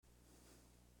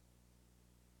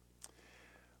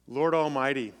Lord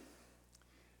Almighty,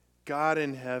 God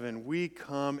in heaven, we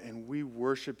come and we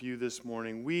worship you this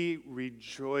morning. We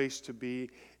rejoice to be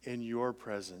in your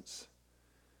presence.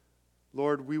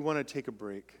 Lord, we want to take a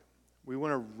break. We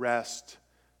want to rest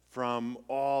from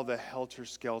all the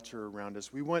helter-skelter around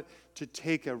us. We want to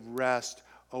take a rest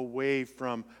away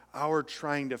from our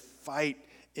trying to fight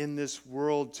in this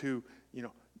world to,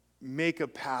 make a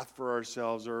path for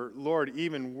ourselves, or, Lord,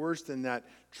 even worse than that,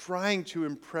 trying to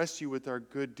impress you with our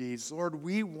good deeds. Lord,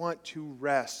 we want to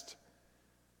rest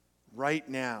right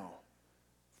now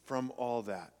from all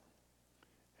that.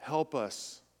 Help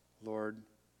us, Lord.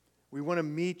 We want to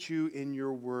meet you in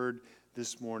your word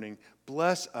this morning.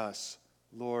 Bless us,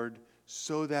 Lord,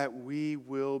 so that we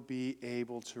will be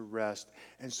able to rest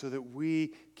and so that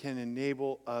we can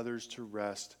enable others to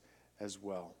rest as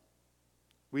well.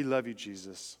 We love you,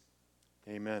 Jesus.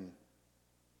 Amen.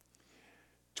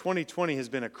 2020 has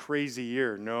been a crazy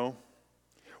year, no?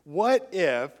 What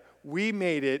if we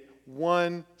made it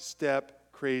one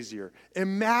step crazier?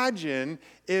 Imagine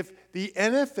if the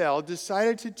NFL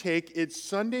decided to take its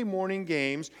Sunday morning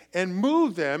games and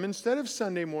move them instead of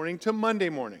Sunday morning to Monday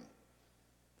morning.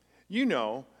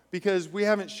 Because we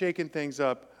haven't shaken things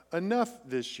up enough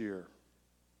this year.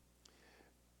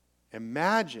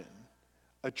 Imagine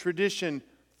a tradition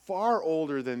far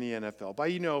older than the NFL, by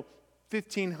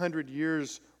 1,500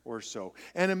 years or so.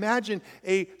 And imagine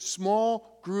a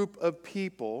small group of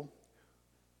people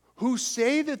who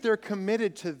say that they're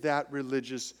committed to that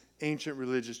ancient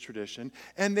religious tradition,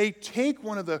 and they take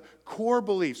one of the core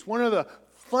beliefs, one of the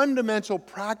fundamental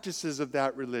practices of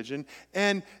that religion,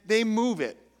 and they move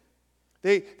it.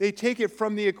 They take it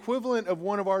from the equivalent of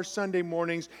one of our Sunday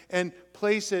mornings and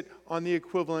place it on the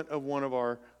equivalent of one of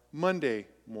our Monday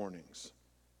mornings.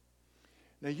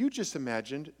 Now, you just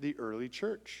imagined the early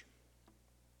church.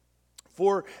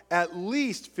 For at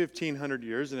least 1,500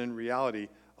 years, and in reality,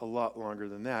 a lot longer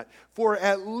than that, for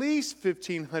at least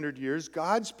 1,500 years,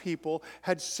 God's people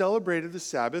had celebrated the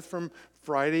Sabbath from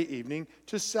Friday evening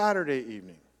to Saturday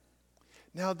evening.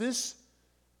 Now, this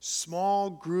small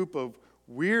group of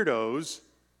weirdos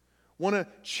want to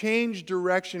change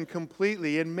direction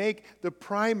completely and make the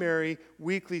primary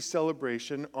weekly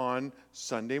celebration on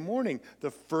Sunday morning, the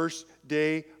first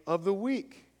day of the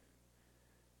week.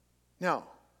 Now,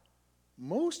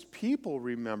 most people,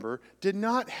 remember, did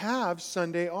not have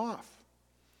Sunday off.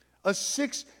 A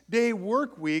 6-day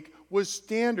work week was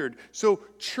standard, so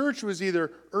church was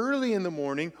either early in the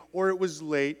morning or it was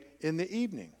late in the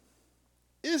evening.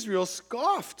 Israel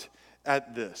scoffed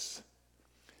at this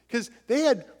because they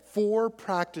had 4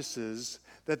 practices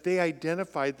that they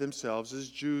identified themselves as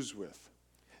Jews with.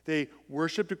 They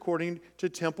worshiped according to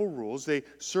temple rules. They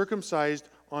circumcised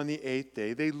on the 8th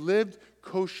day. They lived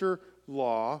kosher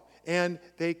law, and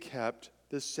they kept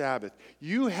the Sabbath.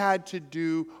 You had to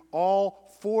do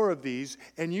all 4 of these,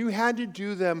 and you had to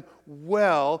do them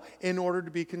well in order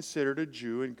to be considered a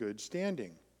Jew in good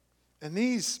standing. And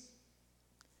these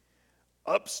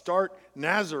upstart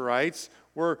Nazarites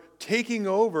were taking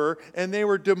over, and they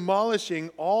were demolishing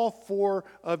all 4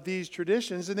 of these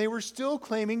traditions, and they were still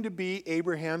claiming to be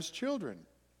Abraham's children.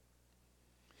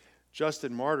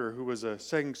 Justin Martyr, who was a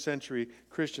 2nd century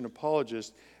Christian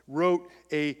apologist, wrote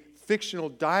a fictional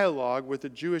dialogue with a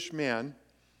Jewish man,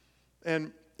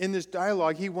 and in this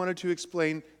dialogue, he wanted to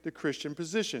explain the Christian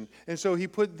position. And so he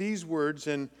put these words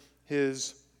in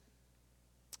his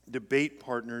debate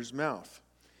partner's mouth.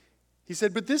 He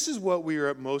said, "But this is what we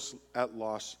are most at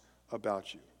loss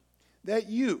about you. That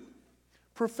you,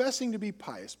 professing to be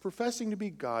pious, professing to be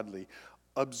godly,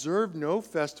 observe no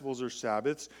festivals or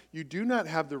Sabbaths, you do not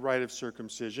have the rite of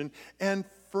circumcision, and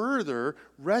further,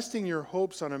 resting your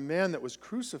hopes on a man that was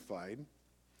crucified,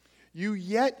 you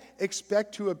yet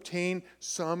expect to obtain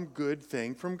some good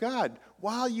thing from God,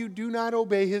 while you do not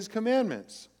obey his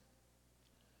commandments."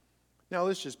 Now,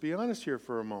 let's just be honest here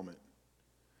for a moment.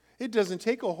 It doesn't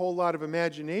take a whole lot of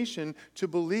imagination to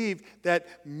believe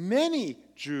that many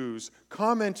Jews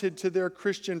commented to their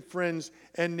Christian friends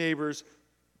and neighbors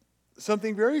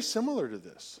something very similar to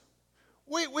this.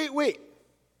 Wait.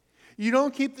 You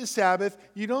don't keep the Sabbath,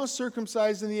 you don't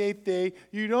circumcise on the 8th day,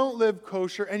 you don't live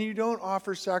kosher, and you don't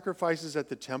offer sacrifices at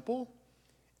the temple,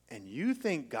 and you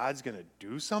think God's going to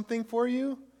do something for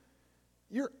you?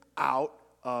 You're out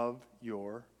of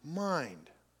your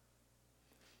mind.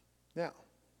 Now,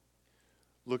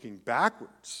 looking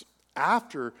backwards,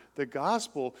 after the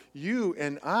gospel, you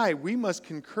and I, we must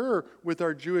concur with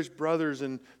our Jewish brothers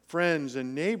and friends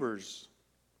and neighbors.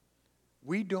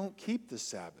 We don't keep the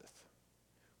Sabbath.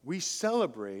 We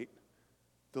celebrate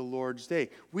the Lord's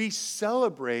Day. We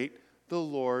celebrate the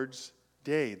Lord's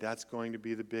Day. That's going to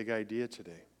be the big idea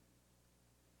today.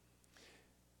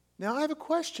 Now, I have a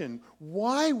question.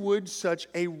 Why would such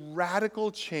a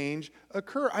radical change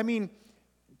occur? I mean,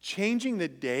 changing the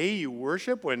day you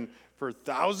worship when for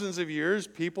thousands of years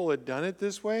people had done it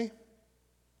this way?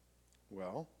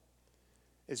 Well,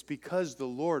 it's because the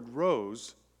Lord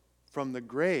rose from the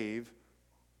grave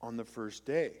on the first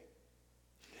day.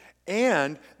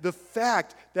 And the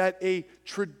fact that a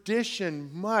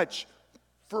tradition much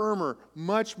firmer,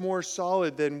 much more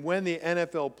solid than when the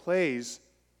NFL plays,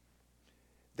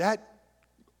 that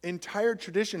entire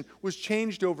tradition was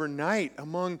changed overnight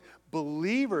among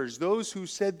believers, those who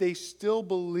said they still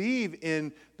believe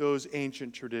in those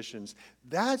ancient traditions.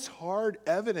 That's hard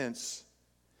evidence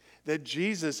that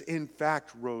Jesus, in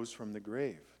fact, rose from the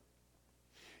grave.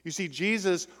 You see,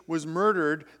 Jesus was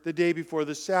murdered the day before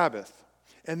the Sabbath,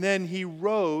 and then he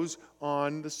rose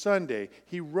on the Sunday.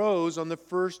 He rose on the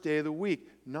first day of the week,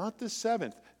 not the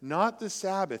seventh, not the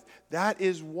Sabbath. That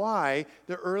is why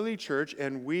the early church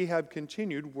and we have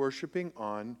continued worshiping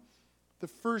on the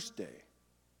first day.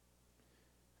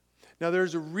 Now,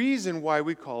 there's a reason why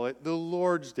we call it the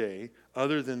Lord's Day,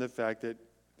 other than the fact that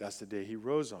that's the day he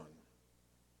rose on.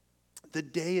 The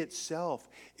day itself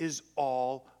is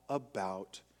all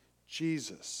about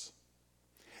Jesus.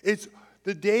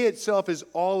 The day itself is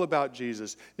all about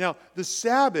Jesus. Now, the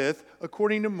Sabbath,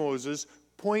 according to Moses,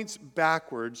 points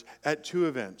backwards at two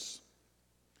events.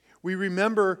 We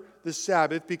remember the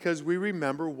Sabbath because we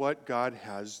remember what God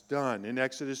has done. In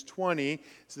Exodus 20,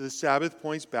 the Sabbath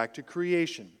points back to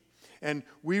creation. And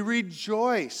we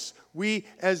rejoice. We,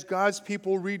 as God's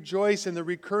people, rejoice in the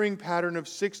recurring pattern of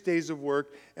 6 days of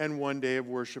work and 1 day of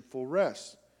worshipful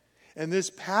rest. And this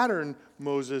pattern,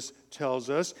 Moses tells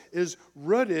us, is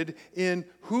rooted in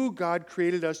who God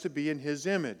created us to be in his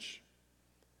image.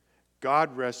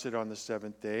 God rested on the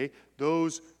seventh day.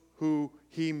 Those who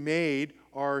he made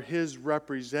are his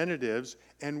representatives,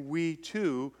 and we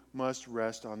too must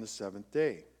rest on the seventh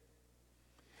day.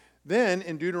 Then,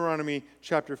 in Deuteronomy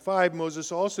chapter 5,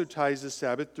 Moses also ties the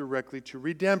Sabbath directly to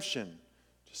redemption,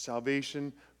 to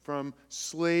salvation from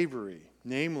slavery,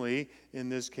 namely, in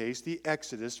this case, the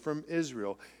exodus from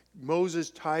Israel. Moses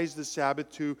ties the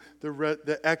Sabbath to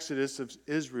the exodus of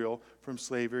Israel from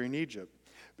slavery in Egypt.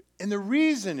 And the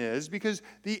reason is because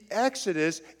the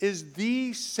exodus is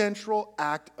the central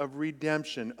act of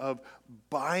redemption, of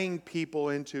buying people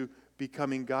into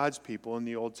becoming God's people in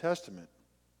the Old Testament.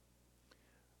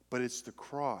 But it's the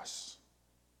cross.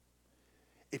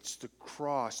 It's the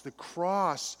cross. The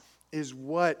cross is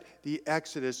what the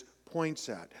Exodus points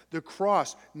at. The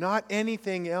cross, not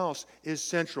anything else, is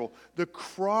central. The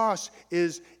cross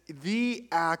is the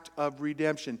act of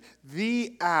redemption,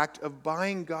 the act of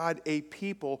buying God a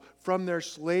people from their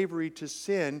slavery to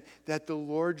sin that the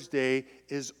Lord's Day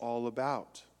is all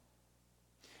about.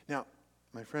 Now,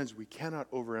 my friends, we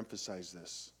cannot overemphasize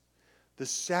this. The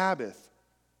Sabbath,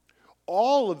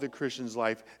 all of the Christian's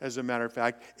life, as a matter of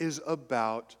fact, is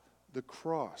about the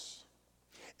cross.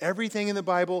 Everything in the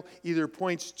Bible either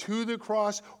points to the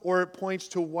cross or it points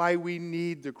to why we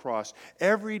need the cross.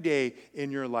 Every day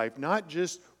in your life, not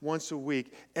just once a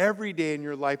week, every day in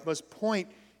your life must point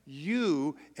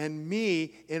you and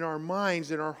me in our minds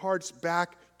and our hearts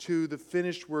back to the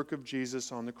finished work of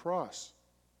Jesus on the cross.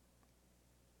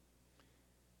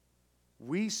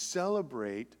 We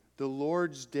celebrate the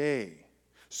Lord's Day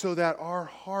so that our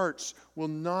hearts will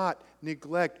not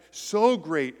neglect so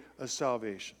great a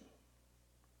salvation.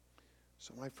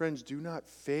 So, my friends, do not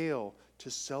fail to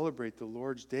celebrate the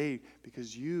Lord's Day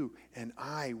because you and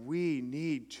I, we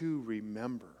need to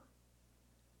remember.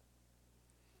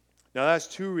 Now, that's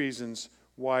two reasons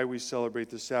why we celebrate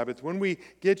the Sabbath. When we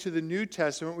get to the New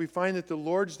Testament, we find that the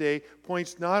Lord's Day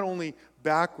points not only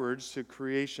backwards to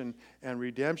creation and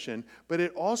redemption, but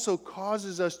it also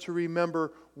causes us to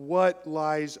remember what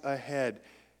lies ahead.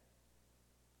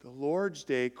 The Lord's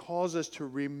Day calls us to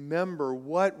remember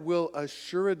what will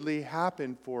assuredly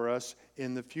happen for us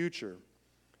in the future.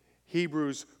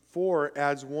 Hebrews 4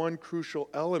 adds one crucial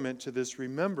element to this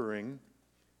remembering: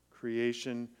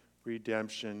 creation,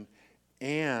 redemption,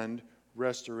 and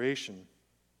restoration.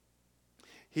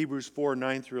 Hebrews 4,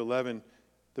 9 through 11,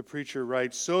 the preacher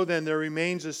writes, "So then there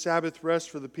remains a Sabbath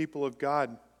rest for the people of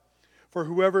God. For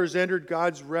whoever has entered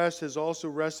God's rest has also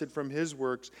rested from his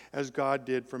works as God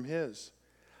did from his.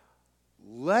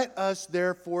 Let us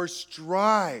therefore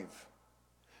strive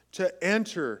to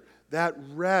enter that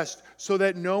rest so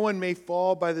that no one may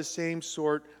fall by the same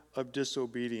sort of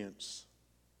disobedience."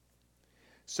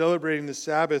 Celebrating the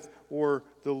Sabbath or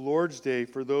the Lord's Day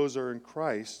for those who are in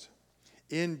Christ,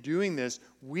 in doing this,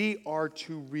 we are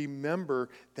to remember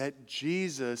that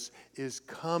Jesus is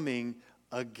coming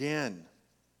again.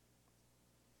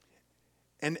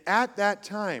 And at that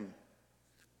time,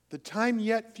 the time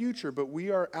yet future, but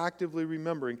we are actively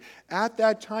remembering, at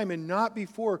that time and not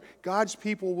before, God's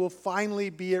people will finally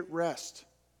be at rest.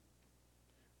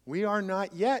 We are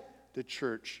not yet the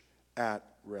church at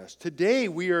rest. Today,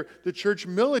 we are the church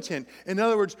militant. In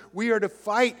other words, we are to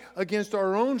fight against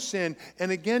our own sin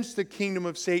and against the kingdom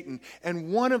of Satan.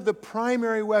 And one of the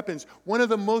primary weapons, one of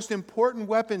the most important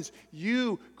weapons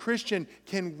you, Christian,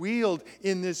 can wield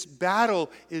in this battle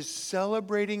is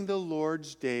celebrating the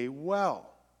Lord's Day well.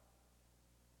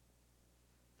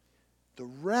 The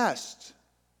rest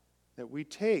that we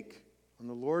take on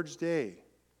the Lord's Day,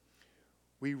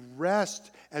 we rest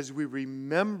as we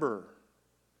remember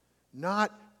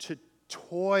not to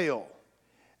toil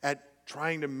at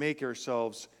trying to make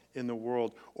ourselves in the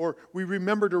world. Or we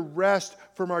remember to rest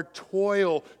from our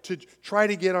toil to try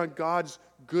to get on God's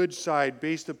good side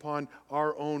based upon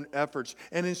our own efforts.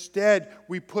 And instead,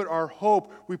 we put our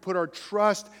hope, we put our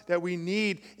trust that we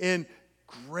need in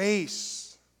grace.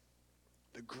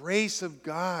 The grace of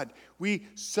God. We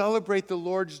celebrate the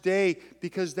Lord's Day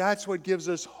because that's what gives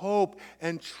us hope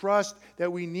and trust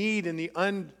that we need in the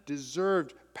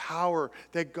undeserved power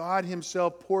that God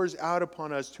Himself pours out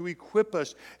upon us to equip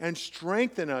us and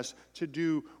strengthen us to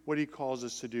do what He calls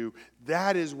us to do.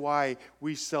 That is why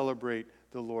we celebrate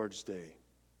the Lord's Day.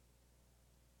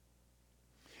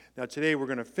 Now today we're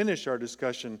going to finish our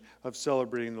discussion of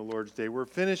celebrating the Lord's Day. We're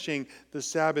finishing the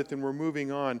Sabbath and we're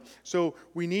moving on. So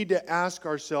we need to ask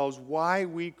ourselves why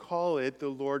we call it the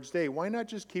Lord's Day. Why not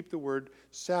just keep the word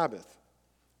Sabbath?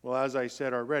 Well, as I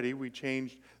said already, we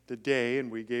changed the day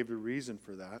and we gave the reason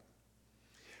for that.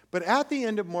 But at the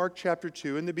end of Mark chapter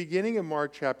 2, in the beginning of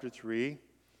Mark chapter 3,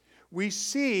 we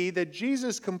see that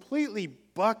Jesus completely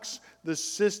bucks the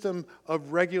system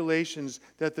of regulations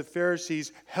that the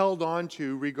Pharisees held on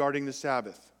to regarding the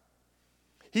Sabbath.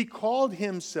 He called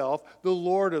Himself the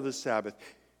Lord of the Sabbath.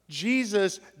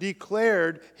 Jesus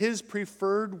declared His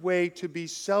preferred way to be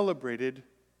celebrated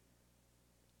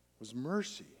was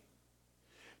mercy.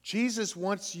 Jesus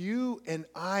wants you and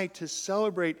I to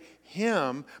celebrate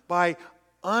Him by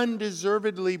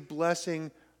undeservedly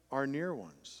blessing our near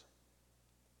ones.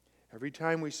 Every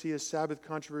time we see a Sabbath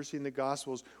controversy in the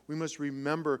Gospels, we must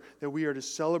remember that we are to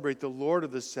celebrate the Lord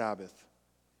of the Sabbath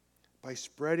by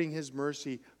spreading His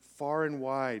mercy far and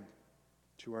wide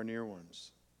to our near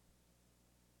ones.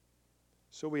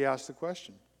 So we ask the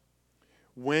question,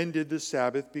 when did the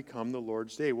Sabbath become the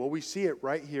Lord's Day? Well, we see it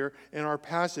right here in our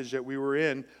passage that we were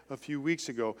in a few weeks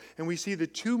ago. And we see the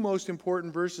two most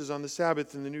important verses on the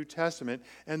Sabbath in the New Testament,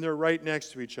 and they're right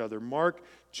next to each other. Mark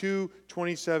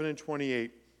 2:27 and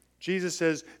 28. Jesus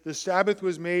says, the Sabbath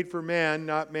was made for man,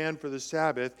 not man for the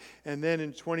Sabbath. And then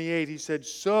in 28, He said,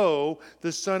 so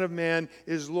the Son of Man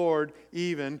is Lord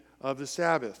even of the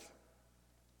Sabbath.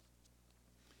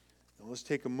 Now let's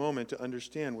take a moment to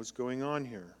understand what's going on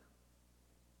here.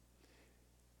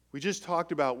 We just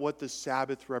talked about what the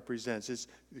Sabbath represents. It's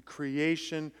the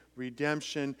creation,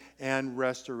 redemption, and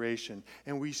restoration.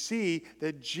 And we see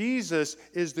that Jesus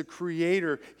is the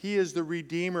creator. He is the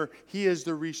redeemer. He is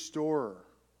the restorer.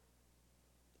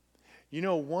 You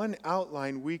know, one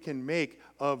outline we can make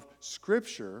of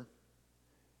Scripture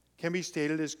can be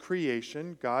stated as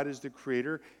creation. God is the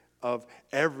creator of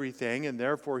everything, and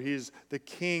therefore He is the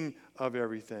king of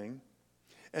everything.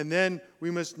 And then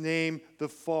we must name the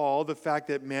fall, the fact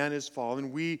that man is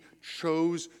fallen. We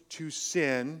chose to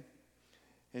sin,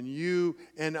 and you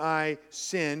and I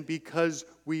sin because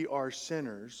we are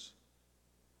sinners.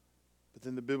 But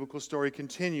then the biblical story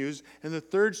continues, and the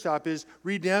third stop is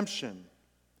redemption.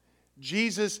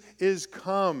 Jesus is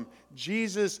come.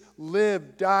 Jesus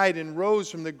lived, died, and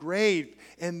rose from the grave.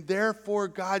 And therefore,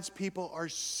 God's people are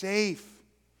safe.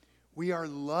 We are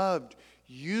loved.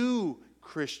 You,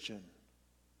 Christian,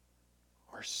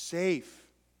 are safe.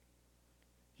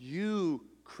 You,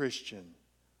 Christian,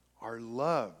 are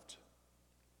loved.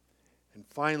 And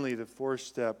finally, the fourth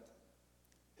step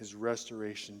is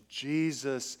restoration.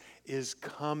 Jesus is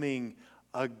coming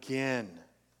again.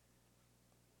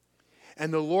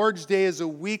 And the Lord's Day is a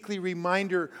weekly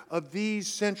reminder of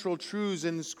these central truths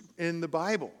in the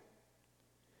Bible.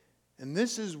 And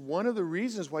this is one of the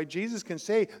reasons why Jesus can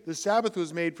say the Sabbath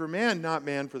was made for man, not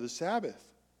man for the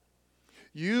Sabbath.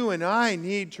 You and I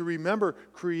need to remember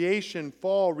creation,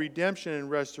 fall, redemption,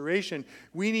 and restoration.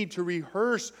 We need to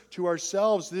rehearse to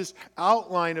ourselves this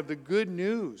outline of the good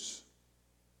news.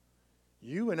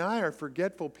 You and I are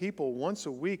forgetful people. Once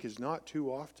a week is not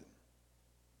too often.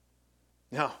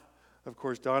 Now, of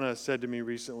course, Donna said to me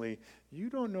recently,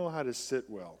 you don't know how to sit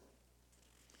well.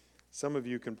 Some of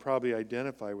you can probably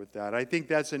identify with that. I think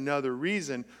that's another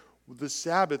reason The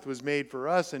Sabbath was made for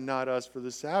us and not us for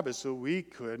the Sabbath, so we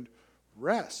could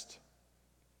rest.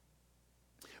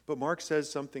 But Mark says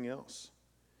something else.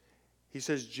 He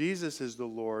says Jesus is the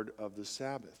Lord of the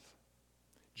Sabbath.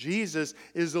 Jesus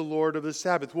is the Lord of the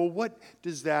Sabbath. Well, what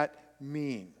does that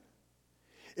mean?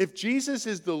 If Jesus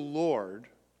is the Lord,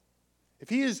 if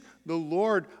he is the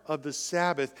Lord of the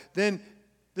Sabbath, then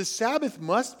the Sabbath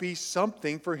must be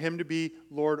something for him to be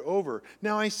Lord over.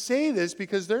 Now, I say this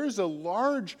because there is a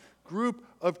large group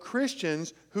of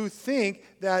Christians who think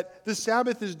that the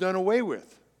Sabbath is done away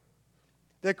with.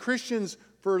 That Christians,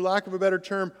 for lack of a better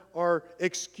term, are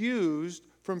excused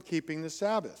from keeping the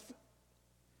Sabbath.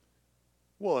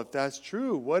 Well, if that's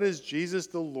true, what is Jesus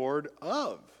the Lord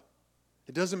of?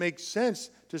 It doesn't make sense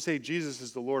to say Jesus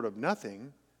is the Lord of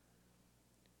nothing.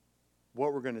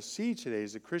 What we're going to see today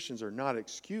is that Christians are not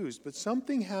excused, but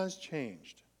something has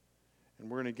changed. And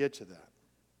we're going to get to that.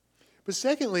 But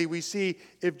secondly, we see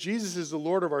if Jesus is the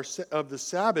Lord of the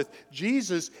Sabbath,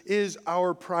 Jesus is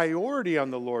our priority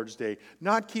on the Lord's Day,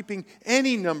 not keeping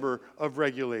any number of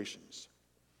regulations.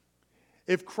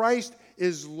 If Christ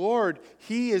is Lord,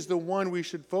 he is the one we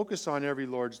should focus on every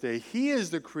Lord's Day. He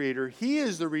is the Creator. He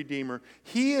is the Redeemer.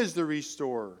 He is the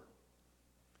Restorer.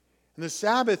 And the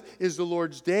Sabbath is the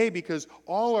Lord's day because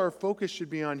all our focus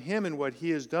should be on him and what he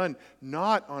has done,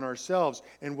 not on ourselves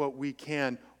and what we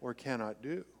can or cannot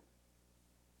do.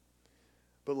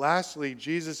 But lastly,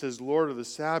 Jesus as Lord of the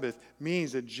Sabbath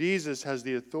means that Jesus has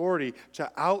the authority to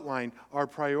outline our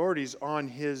priorities on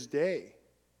his day.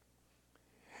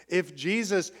 If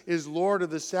Jesus is Lord of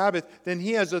the Sabbath, then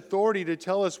he has authority to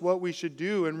tell us what we should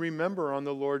do and remember on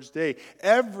the Lord's day.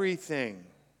 Everything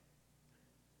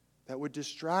that would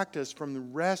distract us from the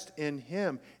rest in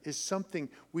him is something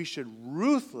we should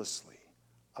ruthlessly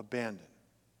abandon.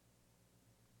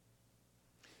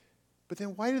 But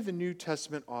then why do the New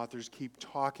Testament authors keep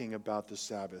talking about the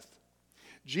Sabbath?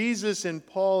 Jesus and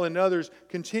Paul and others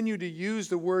continue to use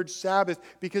the word Sabbath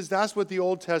because that's what the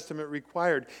Old Testament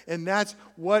required, and that's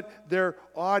what their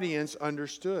audience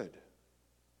understood.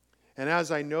 And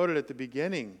as I noted at the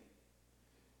beginning,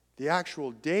 the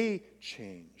actual day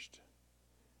changed.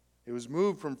 It was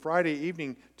moved from Friday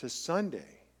evening to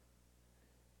Sunday.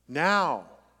 Now,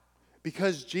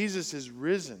 because Jesus is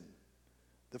risen,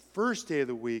 the first day of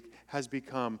the week has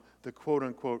become the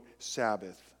quote-unquote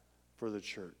Sabbath for the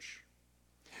church.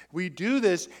 We do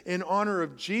this in honor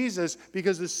of Jesus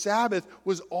because the Sabbath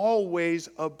was always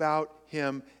about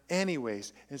him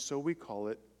anyways, and so we call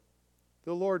it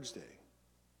the Lord's Day.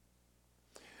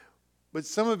 But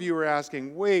some of you are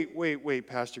asking, wait,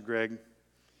 Pastor Greg,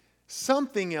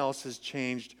 something else has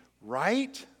changed,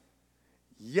 right?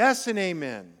 Yes and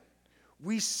amen.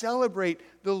 We celebrate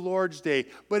the Lord's Day,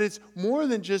 but it's more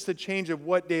than just a change of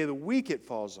what day of the week it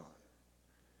falls on.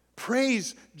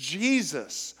 Praise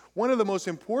Jesus. One of the most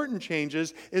important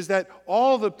changes is that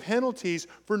all the penalties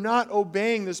for not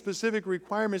obeying the specific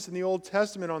requirements in the Old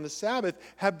Testament on the Sabbath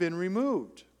have been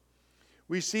removed.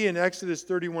 We see in Exodus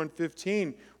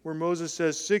 31:15 where Moses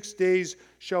says, 6 days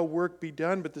shall work be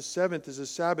done, but the seventh is a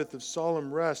Sabbath of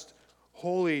solemn rest,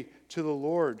 holy to the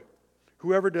Lord.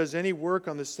 Whoever does any work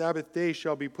on the Sabbath day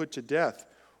shall be put to death.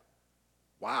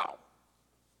 Wow.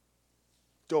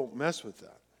 Don't mess with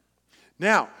that.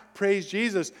 Now, praise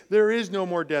Jesus, there is no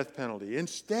more death penalty.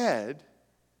 Instead,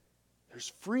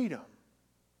 there's freedom.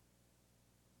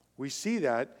 We see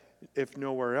that, if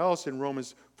nowhere else, in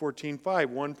Romans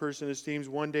 14:5. One person esteems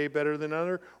one day better than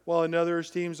another, while another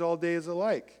esteems all days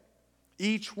alike.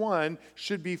 Each one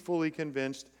should be fully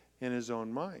convinced in his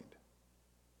own mind.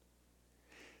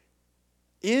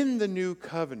 In the new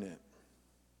covenant,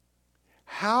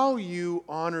 how you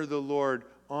honor the Lord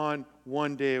on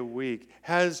one day a week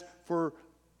has, for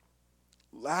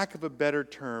lack of a better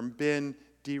term, been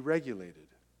deregulated.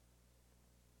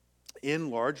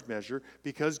 In large measure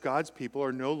because God's people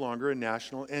are no longer a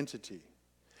national entity.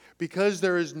 Because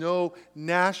there is no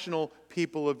national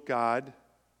people of God,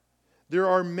 there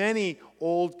are many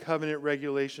old covenant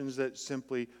regulations that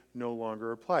simply no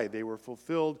longer apply. They were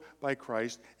fulfilled by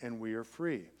Christ and we are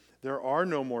free. There are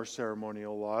no more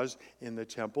ceremonial laws in the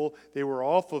temple. They were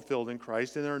all fulfilled in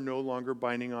Christ and they are no longer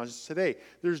binding on us today.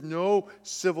 There's no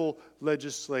civil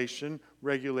legislation,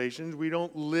 regulations. We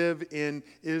don't live in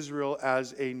Israel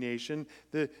as a nation.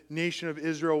 The nation of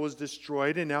Israel was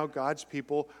destroyed and now God's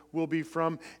people will be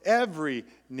from every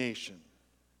nation.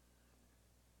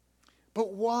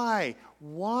 But why?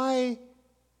 Why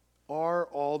are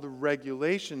all the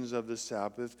regulations of the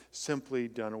Sabbath simply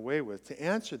done away with? To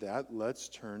answer that, let's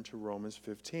turn to Romans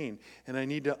 15. And I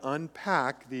need to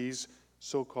unpack these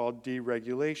so-called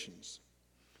deregulations.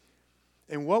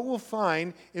 And what we'll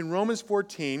find in Romans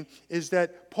 14 is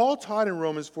that Paul taught in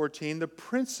Romans 14 the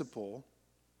principle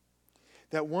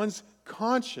that one's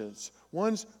conscience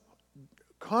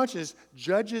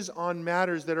judges on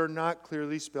matters that are not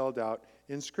clearly spelled out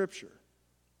in Scripture.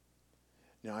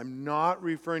 Now, I'm not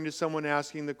referring to someone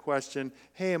asking the question,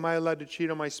 hey, am I allowed to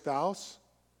cheat on my spouse?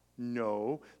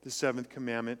 No, the seventh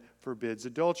commandment forbids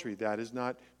adultery. That is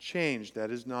not changed.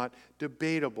 That is not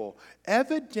debatable.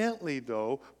 Evidently,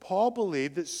 though, Paul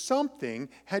believed that something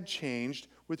had changed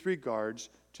with regards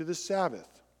to the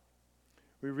Sabbath.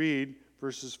 We read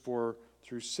verses 4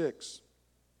 through 6.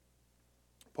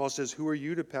 Paul says, "Who are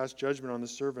you to pass judgment on the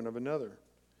servant of another?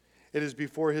 It is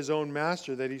before his own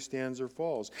master that he stands or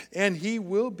falls, and he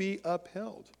will be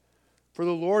upheld, for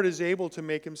the Lord is able to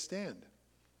make him stand.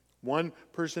 One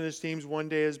person esteems one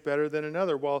day as better than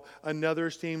another, while another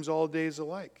esteems all days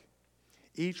alike.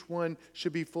 Each one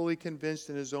should be fully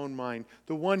convinced in his own mind.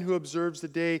 The one who observes the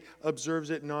day observes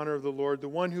it in honor of the Lord. The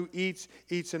one who eats,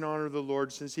 eats in honor of the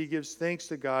Lord, since he gives thanks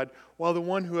to God, while the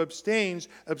one who abstains,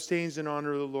 abstains in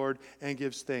honor of the Lord and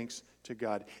gives thanks to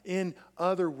God." In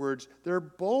other words, they're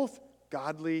both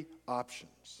godly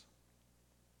options.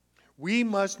 We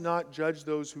must not judge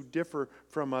those who differ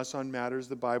from us on matters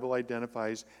the Bible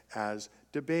identifies as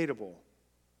debatable.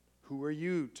 Who are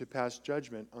you to pass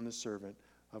judgment on the servant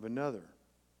of another?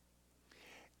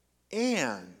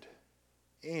 And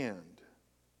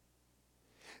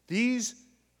these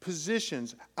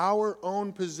positions, our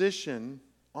own position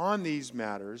on these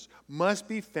matters, must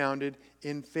be founded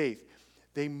in faith.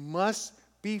 They must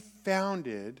be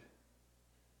founded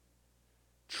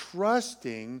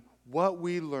trusting what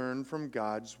we learn from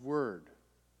God's Word.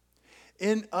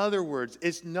 In other words,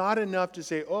 it's not enough to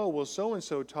say, oh, well,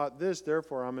 so-and-so taught this,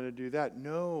 therefore I'm going to do that.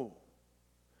 No.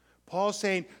 Paul's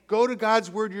saying, go to God's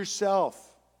Word yourself.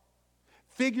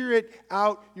 Figure it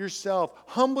out yourself.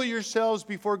 Humble yourselves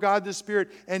before God the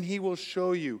Spirit, and He will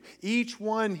show you. Each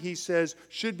one, he says,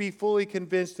 should be fully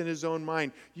convinced in his own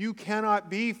mind. You cannot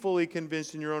be fully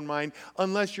convinced in your own mind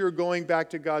unless you're going back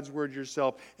to God's Word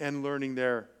yourself and learning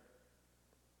there.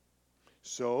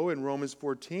 So, in Romans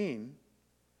 14,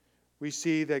 we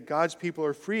see that God's people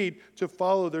are freed to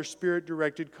follow their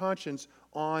Spirit-directed conscience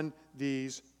on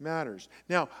these matters.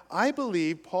 Now, I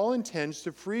believe Paul intends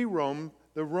to free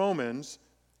the Romans,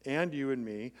 and you and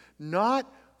me,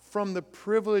 not from the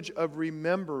privilege of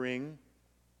remembering,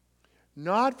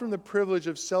 not from the privilege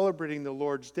of celebrating the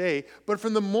Lord's Day, but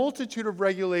from the multitude of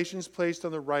regulations placed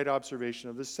on the right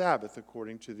observation of the Sabbath,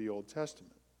 according to the Old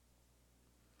Testament.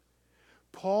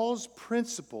 Paul's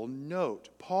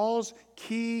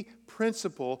key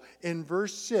principle in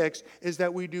verse 6 is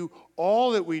that we do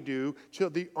all that we do to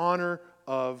the honor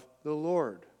of the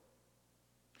Lord.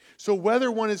 So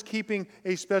whether one is keeping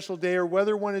a special day or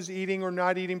whether one is eating or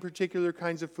not eating particular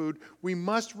kinds of food, we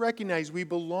must recognize we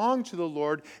belong to the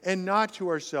Lord and not to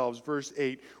ourselves. Verse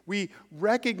 8, we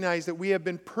recognize that we have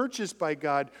been purchased by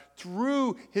God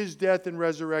through His death and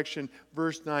resurrection.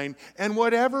 Verse 9, and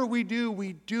whatever we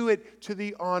do it to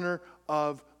the honor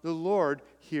of the Lord,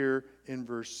 here in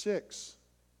verse 6.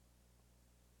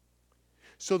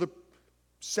 So the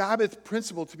Sabbath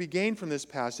principle to be gained from this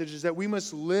passage is that we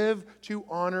must live to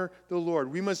honor the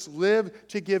Lord. We must live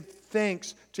to give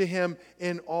thanks to Him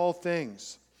in all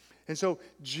things. And so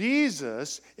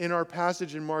Jesus, in our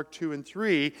passage in Mark 2 and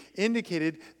 3,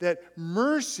 indicated that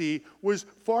mercy was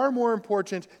far more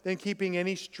important than keeping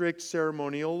any strict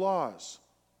ceremonial laws.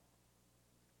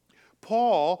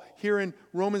 Paul, here in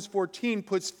Romans 14,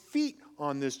 puts feet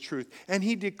on this truth. And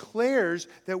he declares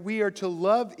that we are to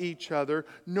love each other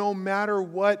no matter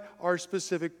what our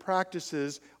specific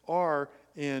practices are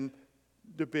in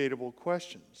debatable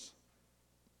questions.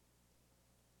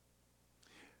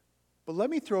 But let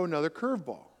me throw another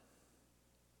curveball.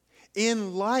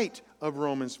 In light of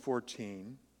Romans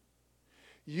 14,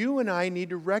 you and I need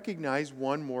to recognize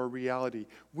one more reality.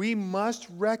 We must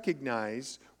remember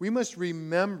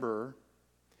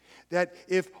that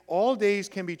if all days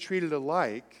can be treated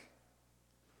alike,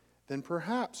 then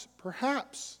perhaps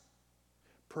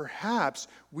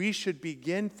we should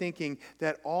begin thinking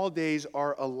that all days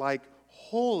are alike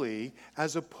holy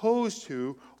as opposed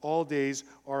to all days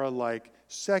are alike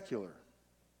secular.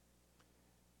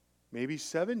 Maybe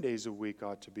 7 days a week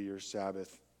ought to be your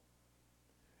Sabbath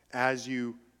as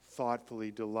you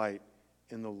thoughtfully delight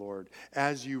in the Lord,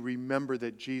 as you remember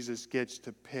that Jesus gets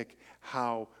to pick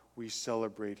how we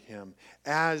celebrate Him,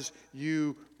 as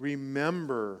you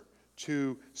remember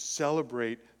to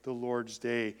celebrate the Lord's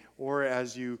Day, or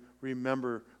as you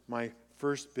remember my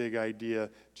first big idea,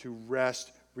 to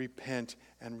rest, repent,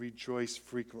 and rejoice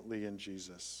frequently in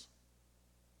Jesus.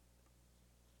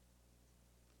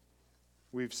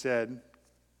 We've said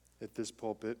at this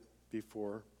pulpit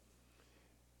before,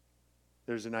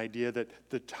 there's an idea that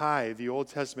the tithe, the Old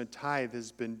Testament tithe,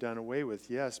 has been done away with.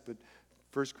 Yes, but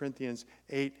 1 Corinthians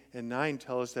 8 and 9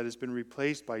 tell us that it's been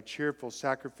replaced by cheerful,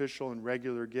 sacrificial, and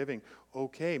regular giving.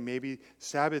 Okay, maybe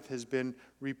Sabbath has been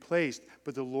replaced,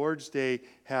 but the Lord's Day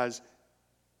has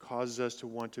caused us to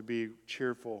want to be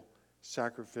cheerful,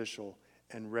 sacrificial,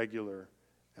 and regular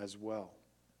as well.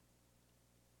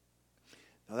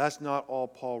 Now, that's not all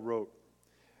Paul wrote.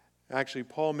 Actually,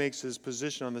 Paul makes his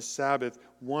position on the Sabbath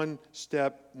one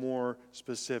step more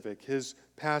specific. His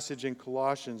passage in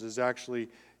Colossians is actually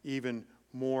even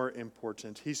more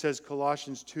important. He says,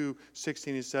 Colossians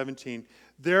 2:16 and 17,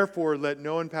 "Therefore let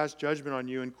no one pass judgment on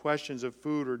you in questions of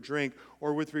food or drink,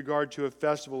 or with regard to a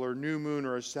festival or new moon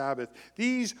or a Sabbath.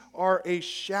 These are a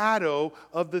shadow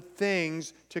of the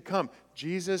things to come."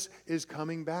 Jesus is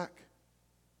coming back.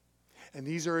 And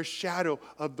these are a shadow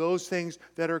of those things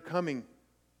that are coming.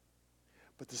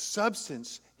 But the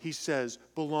substance, he says,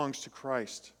 belongs to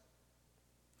Christ.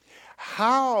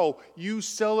 How you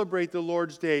celebrate the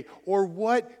Lord's Day or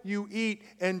what you eat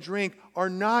and drink are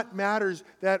not matters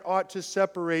that ought to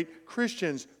separate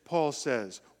Christians, Paul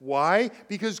says. Why?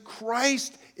 Because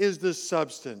Christ is the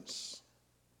substance.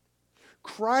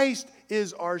 Christ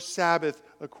is our Sabbath,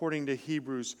 according to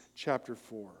Hebrews chapter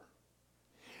 4.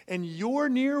 And your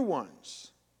near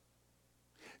ones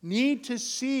need to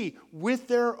see with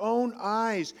their own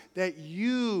eyes that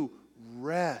you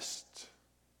rest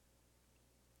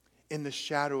in the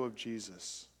shadow of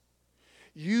Jesus.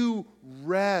 You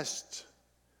rest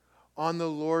on the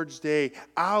Lord's Day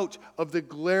out of the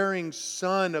glaring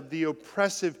sun of the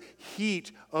oppressive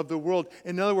heat of the world.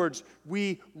 In other words,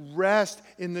 we rest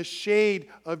in the shade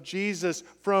of Jesus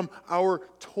from our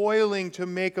toiling to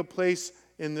make a place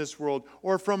in this world,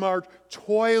 or from our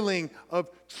toiling of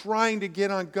trying to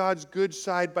get on God's good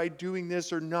side by doing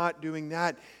this or not doing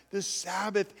that. The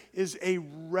Sabbath is a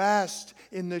rest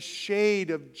in the shade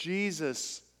of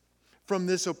Jesus from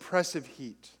this oppressive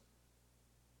heat.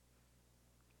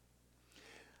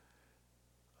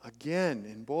 Again,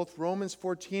 in both Romans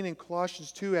 14 and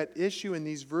Colossians 2, at issue in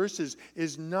these verses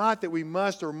is not that we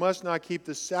must or must not keep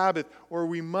the Sabbath, or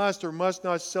we must or must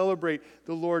not celebrate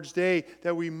the Lord's Day,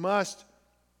 that we must.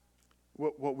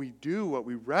 What we do, what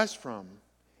we rest from,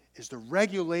 is the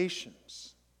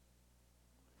regulations,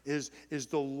 is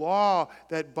the law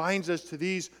that binds us to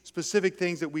these specific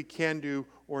things that we can do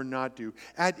or not do.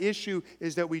 At issue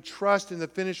is that we trust in the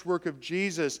finished work of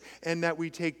Jesus, and that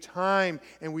we take time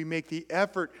and we make the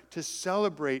effort to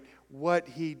celebrate what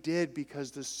he did, because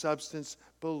the substance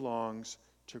belongs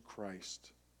to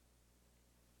Christ.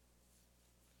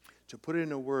 To put it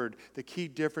in a word, the key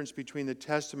difference between the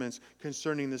testaments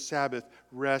concerning the Sabbath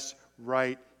rests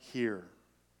right here.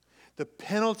 The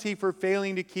penalty for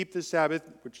failing to keep the Sabbath,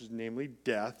 which is namely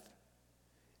death,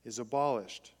 is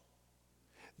abolished.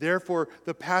 Therefore,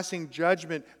 the passing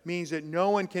judgment means that no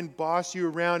one can boss you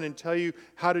around and tell you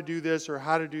how to do this or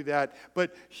how to do that.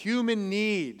 But human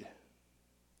need,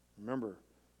 remember,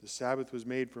 the Sabbath was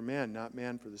made for man, not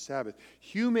man for the Sabbath.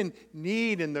 Human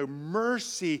need and the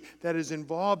mercy that is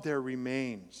involved there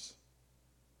remains.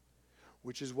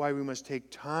 Which is why we must take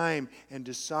time and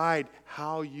decide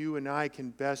how you and I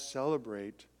can best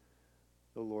celebrate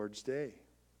the Lord's Day.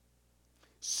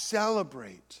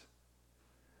 Celebrate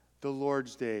the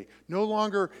Lord's Day. No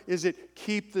longer is it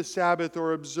keep the Sabbath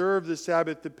or observe the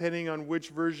Sabbath, depending on which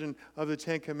version of the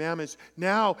Ten Commandments.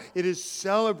 Now it is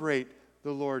celebrate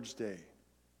the Lord's Day.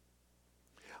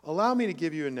 Allow me to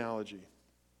give you an analogy.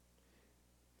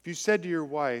 If you said to your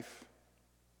wife,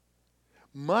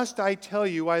 "Must I tell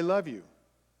you I love you?"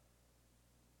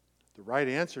 The right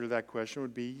answer to that question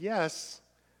would be yes,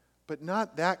 but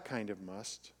not that kind of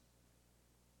must.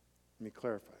 Let me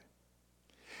clarify.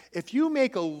 If you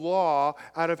make a law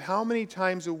out of how many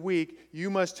times a week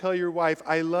you must tell your wife,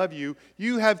 "I love you,"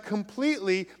 you have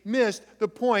completely missed the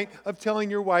point of telling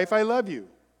your wife, "I love you."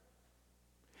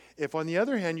 If, on the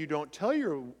other hand, you don't tell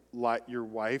your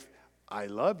wife, "I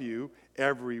love you,"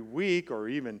 every week or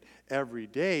even every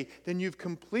day, then you've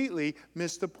completely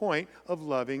missed the point of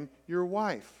loving your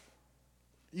wife.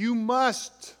 You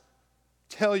must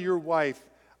tell your wife,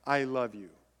 "I love you."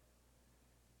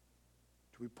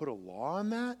 Do we put a law on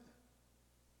that?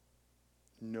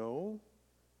 No.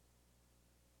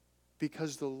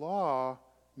 Because the law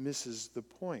misses the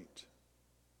point.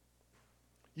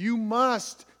 You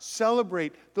must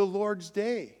celebrate the Lord's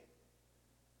Day,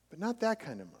 but not that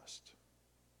kind of must.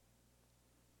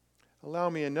 Allow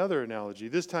me another analogy,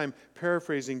 this time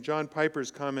paraphrasing John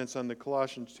Piper's comments on the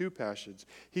Colossians 2 passage.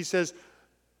 He says,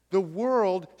 the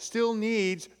world still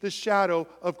needs the shadow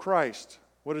of Christ.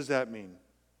 What does that mean?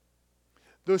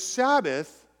 The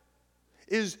Sabbath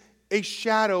is a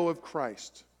shadow of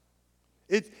Christ.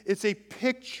 It's a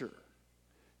picture.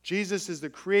 Jesus is the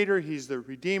creator, He's the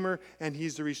redeemer, and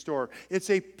He's the restorer. It's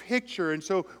a picture, and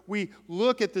so we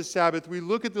look at the Sabbath, we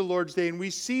look at the Lord's Day, and we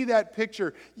see that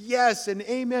picture. Yes, and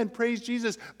amen, praise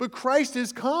Jesus. But Christ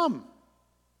has come.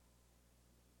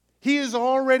 He has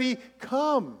already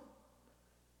come.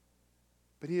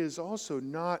 But He is also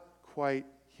not quite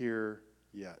here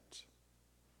yet.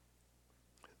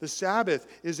 The Sabbath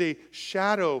is a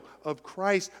shadow of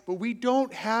Christ, but we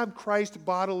don't have Christ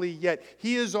bodily yet.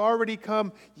 He has already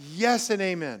come, yes and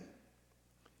amen.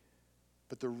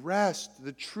 But the rest,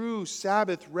 the true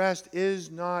Sabbath rest,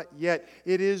 is not yet.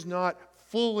 It is not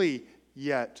fully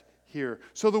yet here.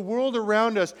 So the world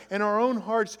around us and our own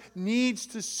hearts needs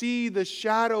to see the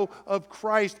shadow of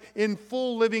Christ in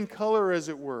full living color, as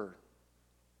it were.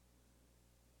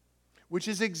 Which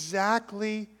is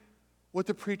exactly what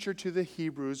the preacher to the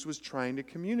Hebrews was trying to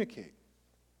communicate.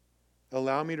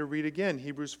 Allow me to read again,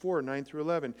 Hebrews 4, 9 through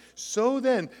 11. So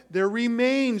then, there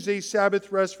remains a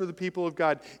Sabbath rest for the people of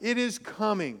God. It is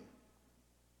coming.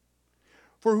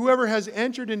 For whoever has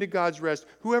entered into God's rest,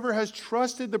 whoever has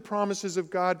trusted the promises of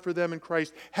God for them in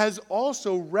Christ, has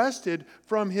also rested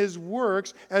from his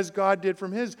works as God did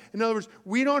from His. In other words,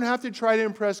 we don't have to try to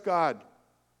impress God.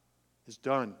 It's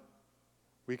done.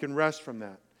 We can rest from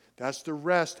that. That's the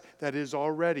rest that is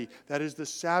already. That is the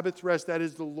Sabbath rest. That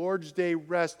is the Lord's Day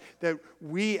rest that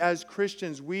we as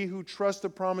Christians, we who trust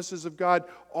the promises of God,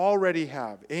 already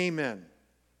have. Amen.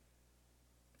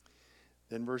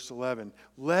 Then verse 11.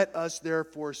 Let us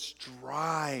therefore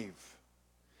strive.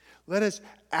 Let us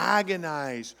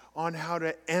agonize on how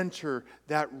to enter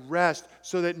that rest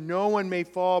so that no one may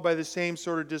fall by the same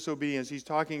sort of disobedience. He's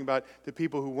talking about the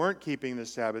people who weren't keeping the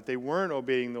Sabbath. They weren't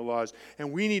obeying the laws.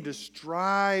 And we need to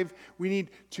strive. We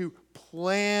need to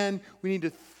plan. We need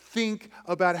to think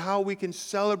about how we can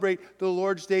celebrate the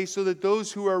Lord's Day so that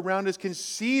those who are around us can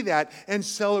see that and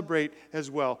celebrate as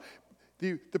well.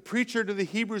 The preacher to the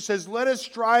Hebrews says, let us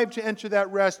strive to enter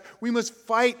that rest. We must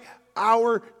fight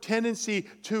our tendency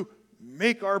to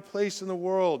make our place in the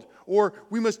world. Or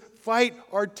we must fight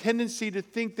our tendency to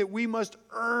think that we must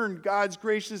earn God's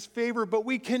gracious favor, but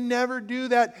we can never do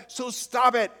that, so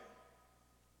stop it.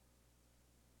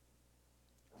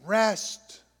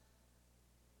 Rest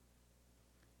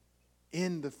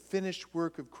in the finished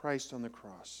work of Christ on the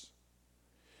cross.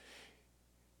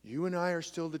 You and I are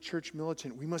still the church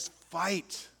militant. We must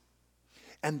fight.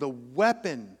 And the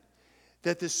weapon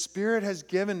that the Spirit has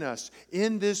given us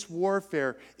in this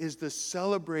warfare is the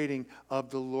celebrating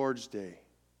of the Lord's Day.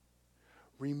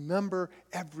 Remember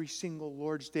every single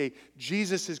Lord's Day.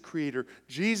 Jesus is Creator.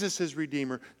 Jesus is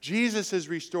Redeemer. Jesus is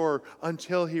Restorer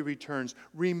until He returns.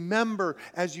 Remember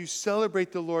as you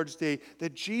celebrate the Lord's Day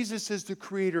that Jesus is the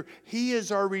Creator. He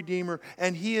is our Redeemer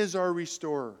and He is our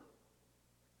Restorer.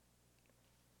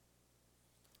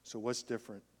 So what's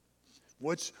different?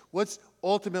 What's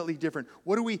ultimately different?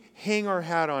 What do we hang our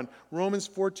hat on? Romans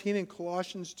 14 and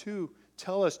Colossians 2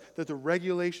 tell us that the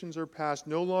regulations are passed.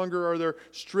 No longer are there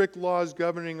strict laws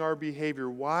governing our behavior.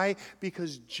 Why?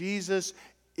 Because Jesus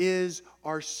is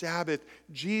our Sabbath.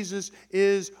 Jesus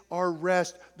is our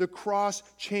rest. The cross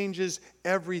changes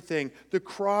everything. The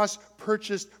cross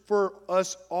purchased for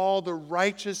us all the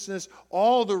righteousness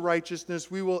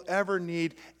we will ever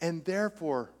need, and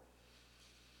therefore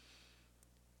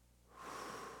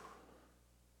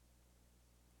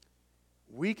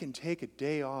we can take a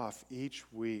day off each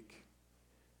week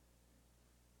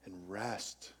and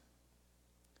rest.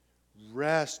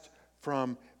 Rest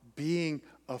from being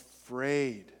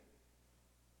afraid.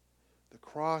 The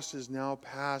cross is now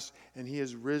past and He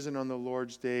has risen on the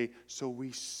Lord's Day, so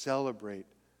we celebrate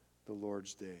the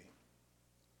Lord's Day.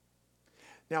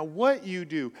 Now, what you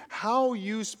do, how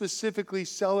you specifically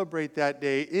celebrate that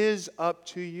day is up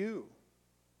to you.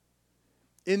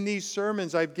 In these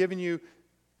sermons, I've given you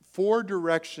 4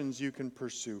 directions you can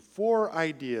pursue, 4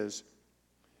 ideas.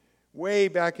 Way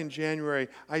back in January,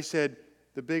 I said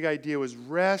the big idea was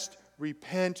rest,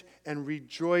 repent, and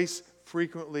rejoice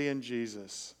frequently in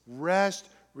Jesus. Rest,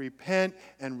 repent,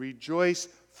 and rejoice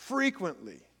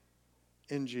frequently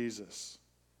in Jesus.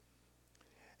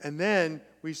 And then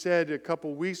we said a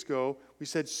couple weeks ago, we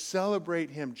said celebrate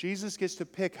Him. Jesus gets to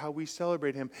pick how we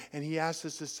celebrate Him, and He asks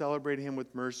us to celebrate Him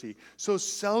with mercy. So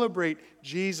celebrate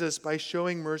Jesus by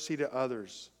showing mercy to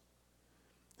others.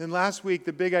 Then last week,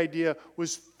 the big idea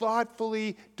was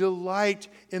thoughtfully delight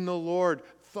in the Lord.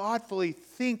 Thoughtfully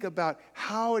think about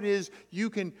how it is you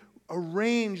can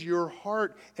arrange your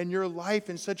heart and your life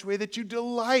in such a way that you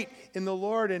delight in the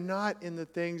Lord and not in the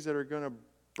things that are going to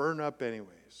burn up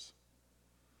anyways.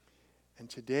 And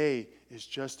today is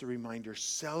just a reminder.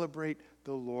 Celebrate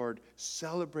the Lord.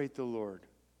 Celebrate the Lord.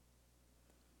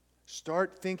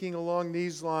 Start thinking along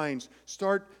these lines.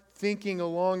 Start thinking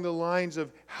along the lines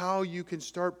of how you can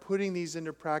start putting these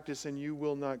into practice, and you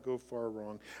will not go far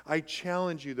wrong. I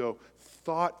challenge you, though,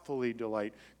 thoughtfully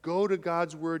delight. Go to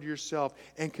God's Word yourself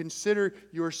and consider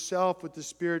yourself what the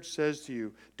Spirit says to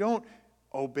you. Don't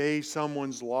obey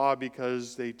someone's law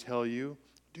because they tell you.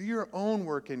 Do your own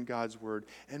work in God's Word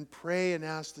and pray and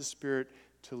ask the Spirit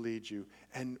to lead you.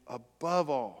 And above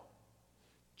all,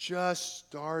 just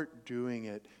start doing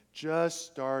it. Just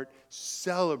start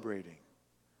celebrating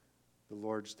the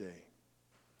Lord's Day.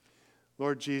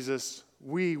 Lord Jesus,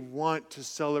 we want to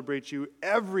celebrate you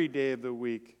every day of the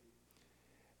week.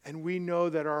 And we know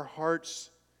that our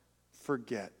hearts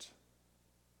forget.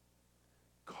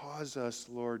 Cause us,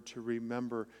 Lord, to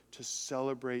remember to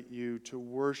celebrate you, to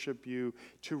worship you,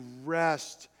 to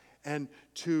rest and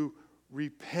to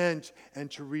repent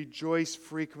and to rejoice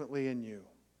frequently in you.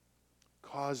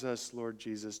 Cause us, Lord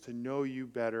Jesus, to know you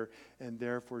better and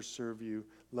therefore serve you,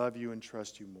 love you, and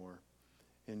trust you more.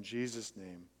 In Jesus'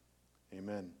 name,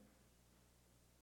 amen.